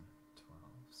it's on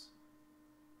 12s.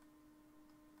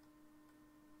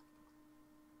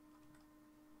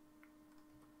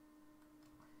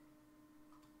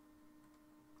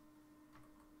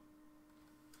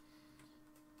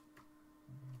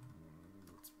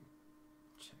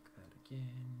 Let's check that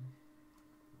again.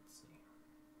 Let's see.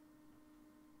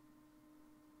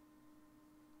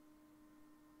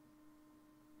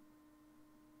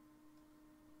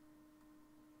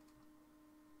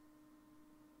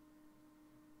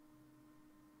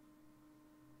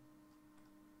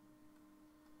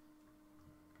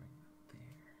 Bring that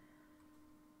there.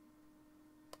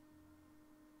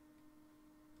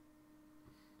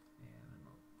 And then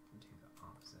we'll do the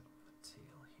opposite on the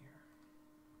tail here.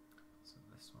 So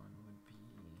this one would be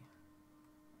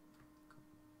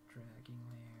dragging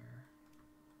there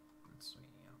and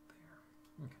swinging out there.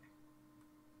 Okay.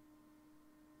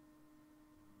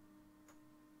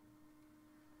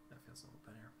 That feels a little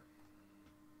better.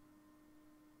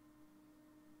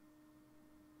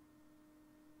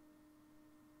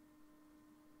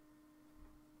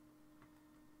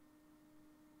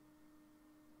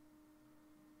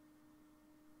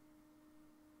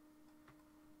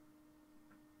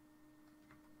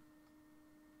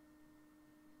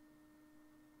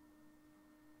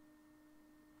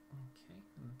 Okay,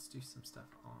 and let's do some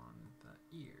stuff on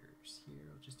the ears. Here,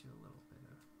 we'll just do a little bit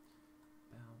of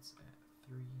bounce at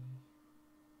 3.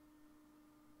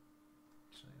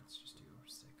 Actually, let's just do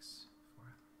 6 for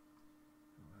it.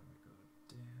 And then we go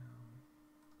down,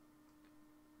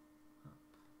 up,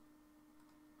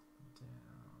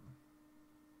 down,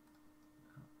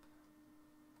 up,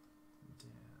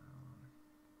 down,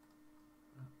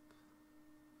 up, down, and up.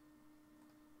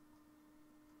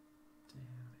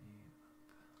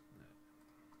 No.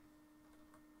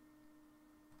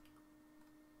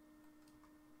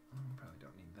 Probably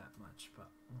don't need that much, but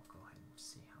we'll go ahead and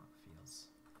see how it feels.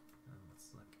 And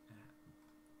let's look at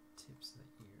tips of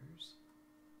the ears.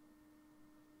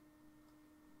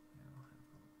 And we'll have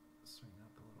them swing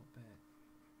up a little bit.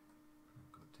 And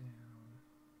go down.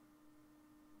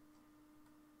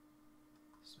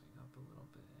 Swing up a little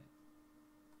bit.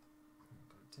 And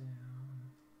go down.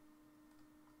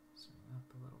 Swing up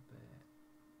a little bit.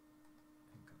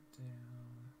 And go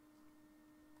down.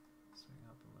 Swing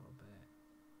up a little bit.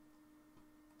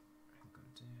 And go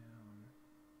down.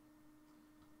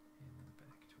 And then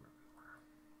back to where we were.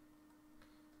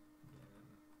 Again,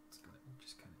 it's going to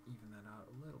just kind of even that out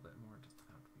a little bit more. It doesn't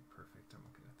have to be perfect. I'm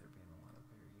okay with there being a lot of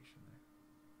variation there.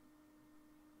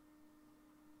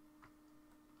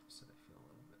 So they feel a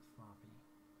little bit floppy.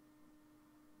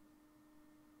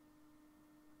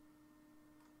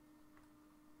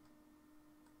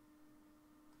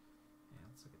 And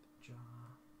let's look at the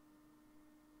jaw.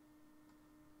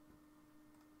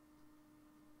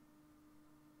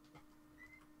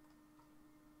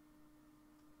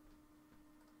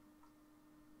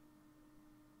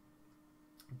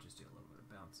 Just do a little bit of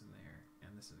bounce in there,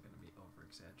 and this is going to be over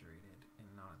exaggerated and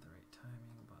not at the right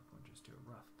timing, but we'll just do a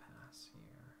rough pass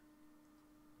here.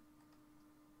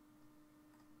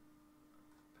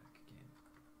 Back again.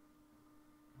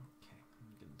 Okay,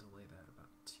 I'm going to delay that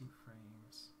about 2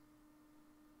 frames.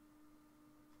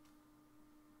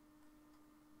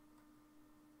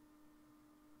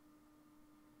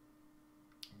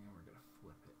 And we're going to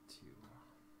flip it to,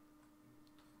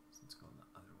 so it's going the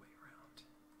other way around.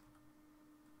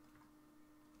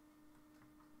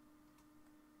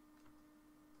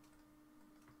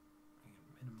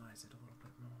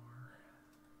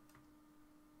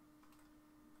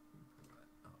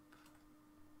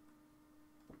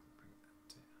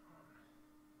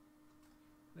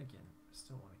 Again,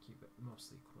 still want to keep it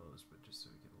mostly closed, but just so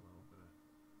we get a little bit of...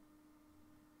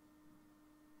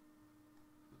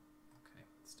 Okay,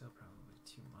 still probably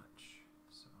too much,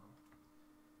 so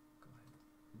go ahead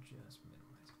and just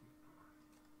minimize it even more.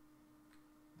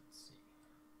 Let's see.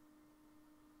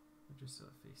 Just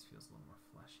so the face feels a little more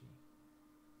fleshy.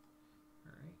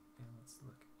 Alright, and let's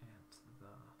look at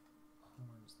the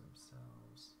horns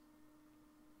themselves.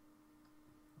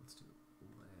 Let's do a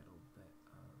little bit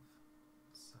of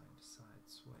side-to-side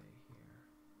sway here.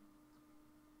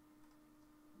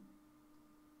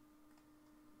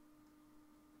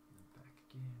 And then back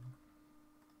again.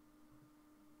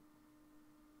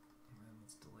 And then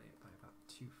let's delay it by about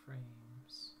 2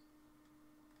 frames.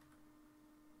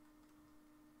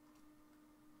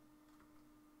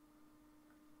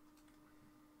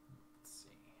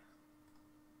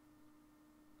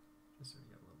 Just so we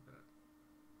get a little bit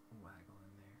of waggle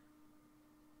in there.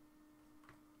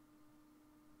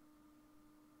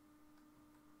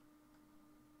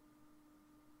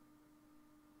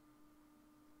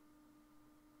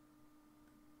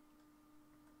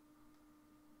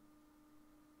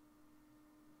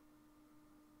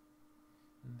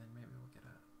 And then maybe we'll get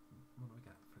a, what do we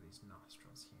got for these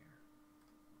nostrils here?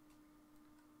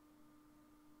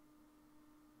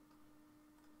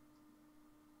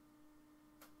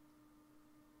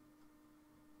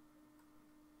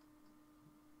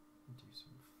 Do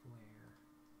some flare,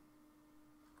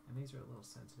 and these are a little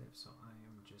sensitive, so I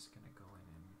am just going to go in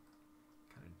and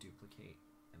kind of duplicate,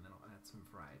 and then I'll add some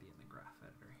variety in the graph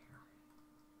editor here.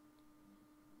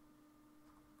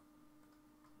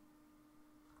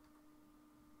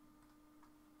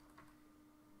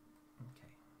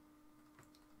 Okay,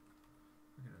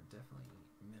 we're going to definitely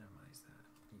minimize that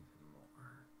even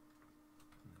more,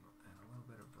 and then I'll add a little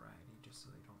bit of variety just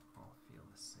so they don't all feel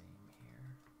the same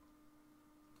here.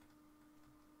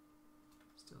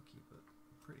 Still keep a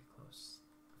pretty close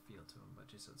feel to them, but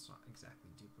just so it's not exactly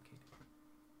duplicated.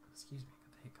 Excuse me, got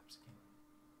the hiccups again.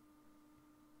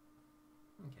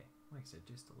 Okay, like I said,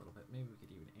 just a little bit. Maybe we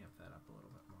could even amp that up a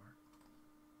little bit more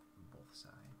on both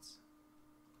sides.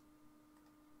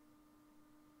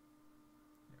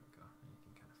 There we go, and you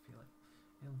can kind of feel it.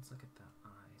 And let's look at the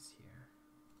eyes here.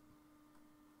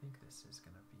 I think this is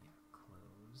going to be a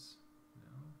close.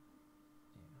 No?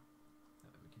 Yeah.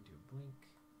 That way we can do a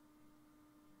blink.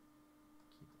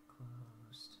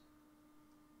 Closed.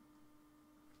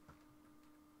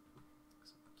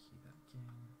 So key that again,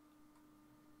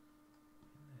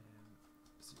 and then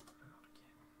zoom it out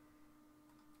again.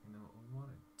 And then what we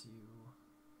want to do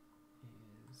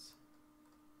is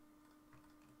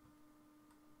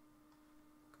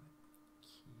go ahead and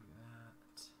key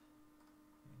that,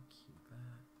 and key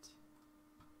that.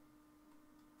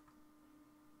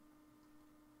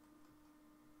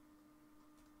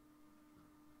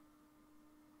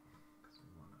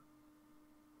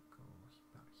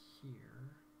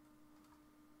 Here,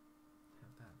 have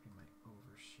that be my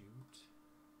overshoot.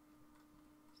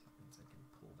 So that means I can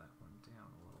pull that one down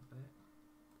a little bit.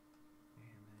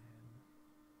 And then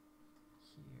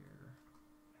here,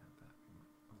 have that be my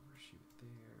overshoot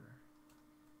there.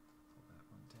 Pull that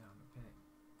one down a bit.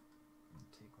 And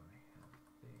take what I have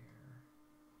there.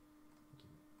 Give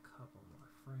me a couple more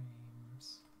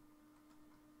frames.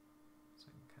 So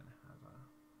I can kind of have a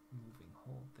moving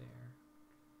hold there.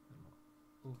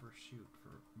 Overshoot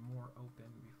for more open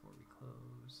before we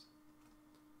close.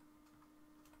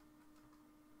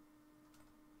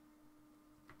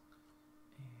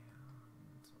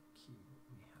 And so key what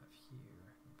we have here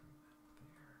and bring that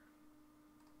there.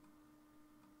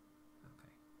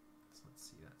 Okay, so let's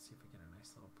see that, see if we get a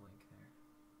nice little blink there.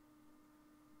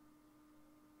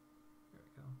 There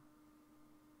we go.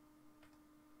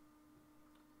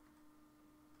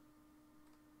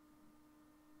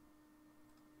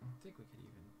 I think we could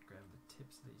even grab the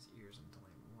tips of these ears and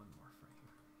delay one more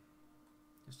frame,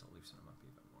 just to loosen them up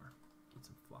even more. Get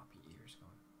some floppy ears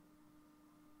going.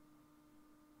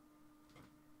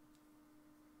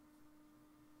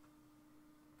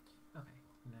 Okay,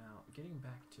 now getting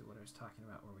back to what I was talking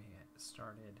about where we had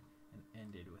started and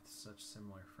ended with such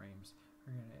similar frames,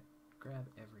 we're going to grab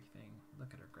everything,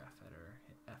 look at our graph editor,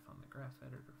 hit F on the graph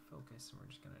editor, focus, and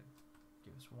we're just going to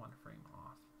give us one frame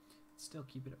off. Still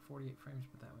keep it at 48 frames,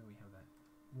 but that way we have that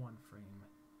one frame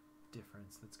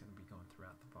difference that's going to be going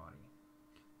throughout the body,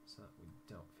 so that we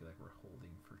don't feel like we're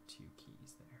holding for 2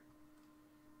 keys there.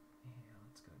 And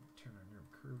let's go ahead and turn our nerve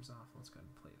curves off. Let's go ahead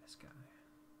and play this guy.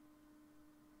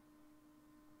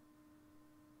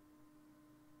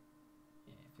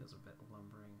 Yeah, it feels a bit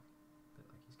lumbering, a bit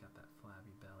like he's got that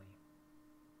flabby belly.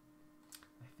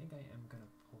 I think I am going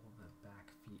to pull the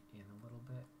back feet in a little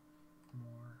bit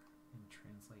more.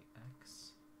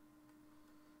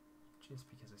 just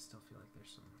because I still feel like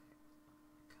there's some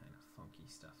kind of funky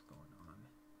stuff going on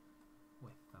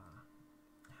with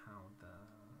how the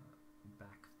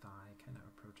back thigh kind of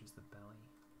approaches the belly.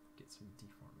 Get some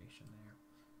deformation there.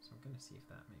 So I'm going to see if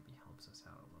that maybe helps us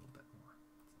out a little bit more.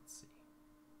 Let's see.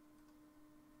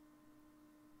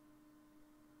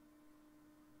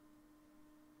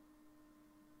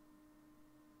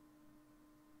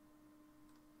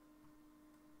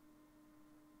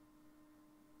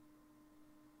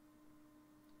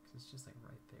 It's just like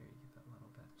right there, you get that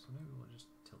little bit. So maybe we'll just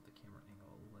tilt the camera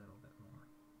angle a little bit more.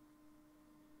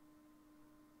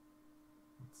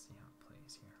 Let's see how it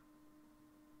plays here.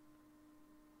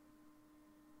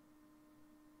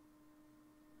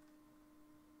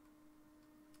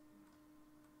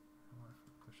 I wonder if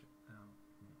we push it out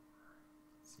more.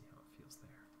 Let's see how it feels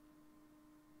there.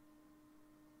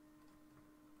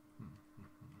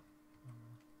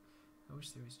 I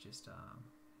wish there was just kind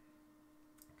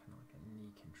of like a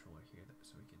knee controller here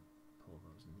so we could pull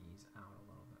those knees out a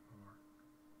little bit more.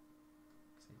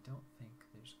 Because I don't think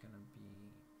there's going to be,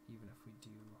 even if we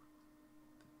do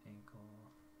the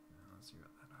ankle, no, zero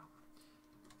that out.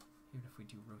 Even if we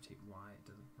do rotate Y, it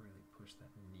doesn't really push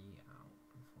that knee out,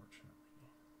 unfortunately.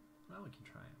 Well, we can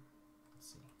try it. Let's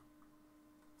see.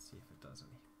 Let's see if it does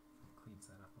any. It cleans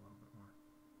that up a little bit more.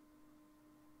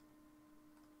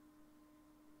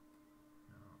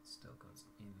 No, it still goes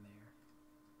in there.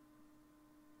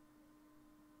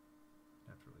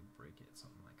 Have to really break it,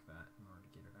 something like that, in order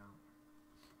to get it out.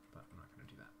 But I'm not going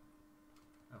to do that.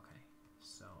 Okay,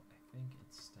 so I think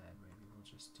instead maybe we'll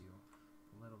just do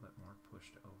a little bit more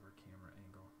pushed over camera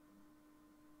angle.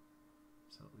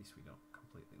 So at least we don't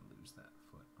completely lose that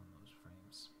foot on those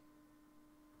frames.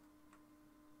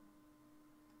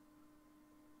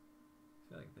 I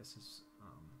feel like this is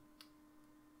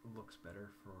looks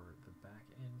better for the back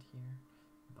end here,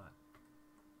 but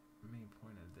the main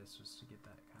point of this was to get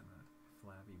that kind of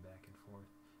flabby back and forth,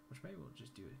 which maybe we'll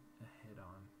just do a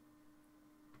head-on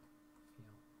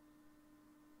feel,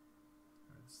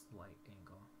 or a slight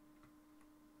angle.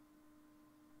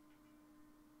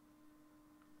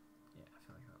 Yeah, I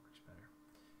feel like that works better.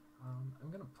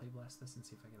 I'm gonna play blast this and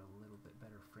see if I get a little bit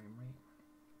better frame rate,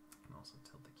 and also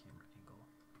tilt the camera angle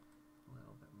a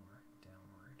little bit more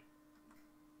downward.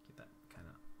 Get that kind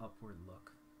of upward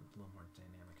look with a little more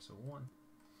dynamic. So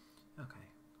okay.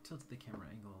 Tilted the camera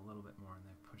angle a little bit more and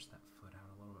then pushed that foot out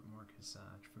a little bit more because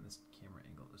from this camera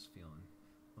angle it was feeling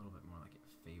a little bit more like it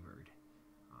favored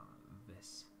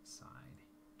this side,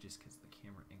 just because the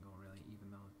camera angle really,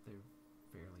 even though they're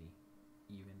fairly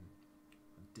even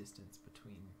distance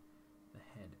between the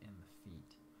head and the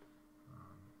feet,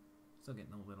 still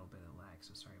getting a little bit of lag,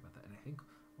 so sorry about that. And I think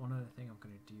one other thing I'm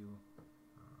going to do,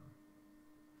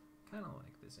 kind of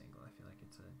like this angle, I feel like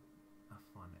it's a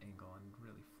fun angle and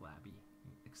really flabby.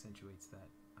 Accentuates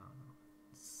that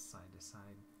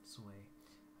side-to-side sway.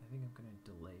 I think I'm going to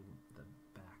delay the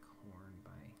back horn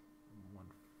by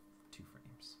 2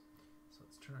 frames. So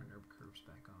let's turn our nerve curves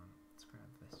back on. Let's grab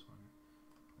this one.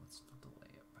 Let's delay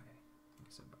it by, like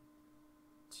I said, about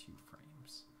 2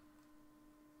 frames.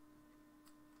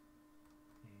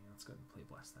 And let's go ahead and play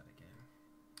blast that again.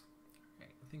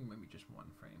 Alright, I think maybe just 1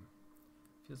 frame.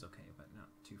 Feels okay, but not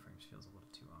 2 frames feels a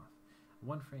little too off.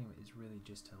 1 frame is really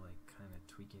just to like kind of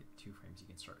tweak it. 2 frames you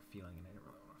can start feeling, and I didn't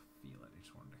really want to feel it. I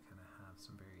just wanted to kind of have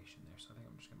some variation there. So I think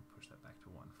I'm just going to push that back to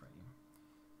 1 frame.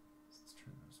 So let's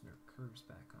turn those nerve curves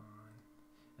back on.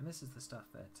 And this is the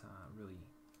stuff that really,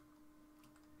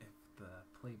 if the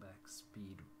playback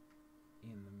speed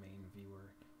in the main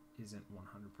viewer isn't 100%,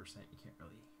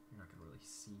 you're not going to really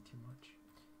see too much.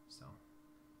 So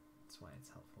that's why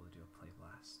it's helpful to do a play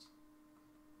blast.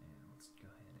 And let's go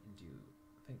ahead and do,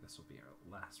 I think this will be our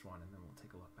last one, and then we'll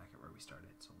take a look back at where we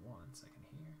started. So 1 second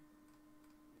here.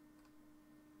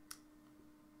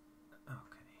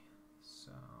 Okay,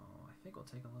 so I think we'll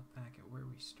take a look back at where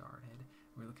we started.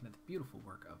 We're looking at the beautiful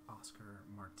work of Oscar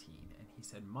Martin, and he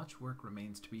said, much work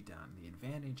remains to be done. The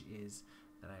advantage is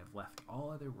that I have left all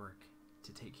other work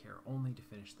to take care only to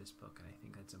finish this book, and I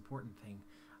think that's an important thing,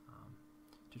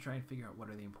 to try and figure out what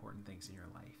are the important things in your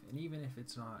life. And even if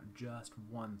it's not just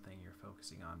one thing you're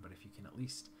focusing on, but if you can at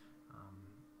least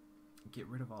get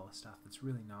rid of all the stuff that's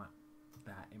really not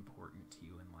that important to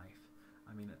you in life.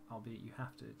 I mean, albeit you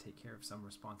have to take care of some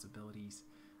responsibilities,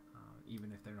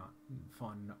 even if they're not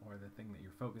fun or the thing that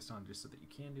you're focused on, just so that you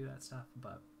can do that stuff.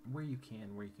 But where you can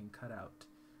cut out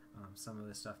some of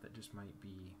the stuff that just might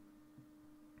be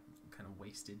kind of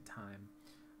wasted time,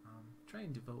 try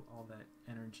and devote all that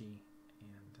energy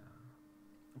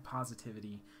and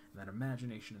positivity and that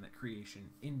imagination and that creation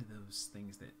into those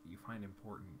things that you find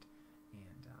important,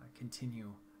 and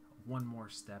continue one more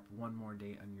step, one more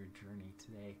day on your journey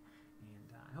today.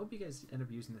 And I hope you guys end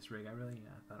up using this rig. I really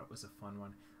thought it was a fun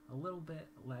one. A little bit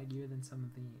laggier than some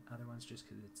of the other ones just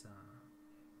because it's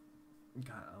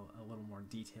got a little more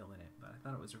detail in it. But I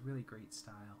thought it was a really great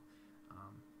style.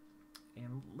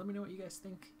 And let me know what you guys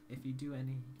think. If you do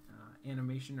any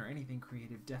animation or anything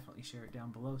creative, definitely share it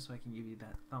down below so I can give you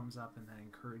that thumbs up and that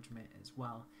encouragement as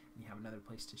well. And you have another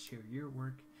place to share your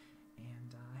work.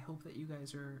 And I hope that you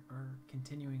guys are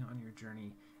continuing on your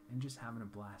journey and just having a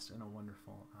blast and a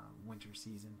wonderful winter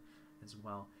season as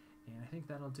well. And I think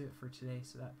that'll do it for today.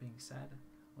 So that being said,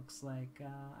 looks like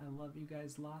I love you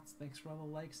guys lots. Thanks for all the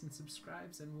likes and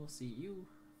subscribes, and we'll see you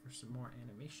for some more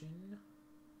animation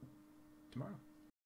tomorrow.